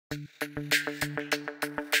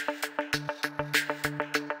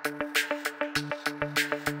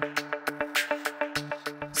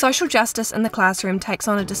Social justice in the classroom takes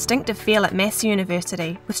on a distinctive feel at Massey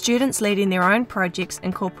University, with students leading their own projects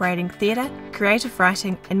incorporating theatre, creative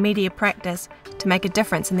writing and media practice to make a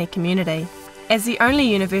difference in their community. As the only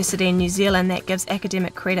university in New Zealand that gives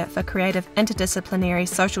academic credit for creative interdisciplinary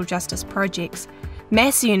social justice projects,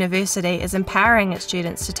 Massey University is empowering its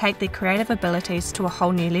students to take their creative abilities to a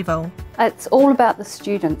whole new level. It's all about the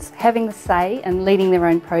students having the say and leading their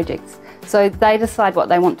own projects. So they decide what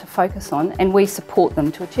they want to focus on and we support them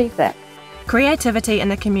to achieve that. Creativity in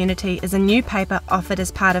the Community is a new paper offered as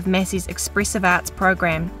part of Massey's Expressive Arts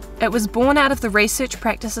program. It was born out of the research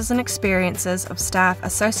practices and experiences of staff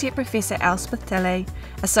Associate Professor Elspeth Tilley,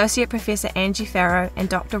 Associate Professor Angie Farrow and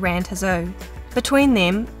Dr. Hazou. Between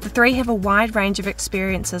them, the three have a wide range of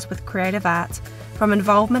experiences with creative arts, from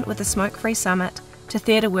involvement with the Smoke-Free Summit to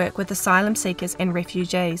theatre work with asylum seekers and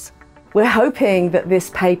refugees. We're hoping that this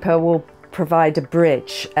paper will provide a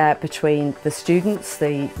bridge between the students,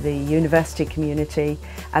 the university community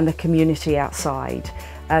and the community outside.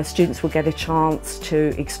 Students will get a chance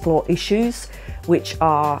to explore issues which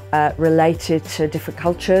are related to different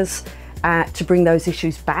cultures, to bring those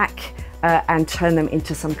issues back and turn them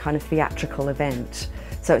into some kind of theatrical event.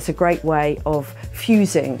 So it's a great way of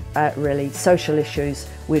fusing really social issues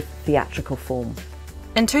with theatrical form.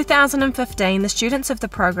 In 2015, the students of the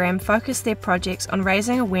program focused their projects on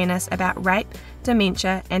raising awareness about rape,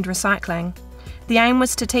 dementia and recycling. The aim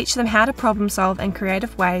was to teach them how to problem solve in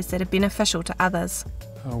creative ways that are beneficial to others.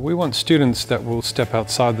 We want students that will step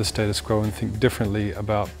outside the status quo and think differently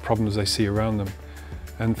about problems they see around them.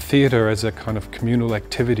 And theatre as a kind of communal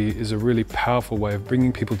activity is a really powerful way of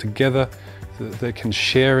bringing people together so that they can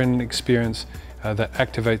share an experience that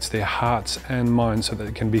activates their hearts and minds so that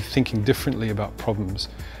they can be thinking differently about problems.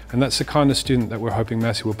 And that's the kind of student that we're hoping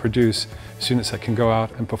Massey will produce, students that can go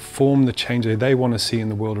out and perform the change that they want to see in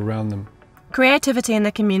the world around them. Creativity in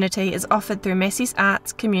the Community is offered through Massey's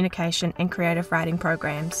Arts, Communication and Creative Writing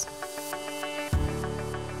programs.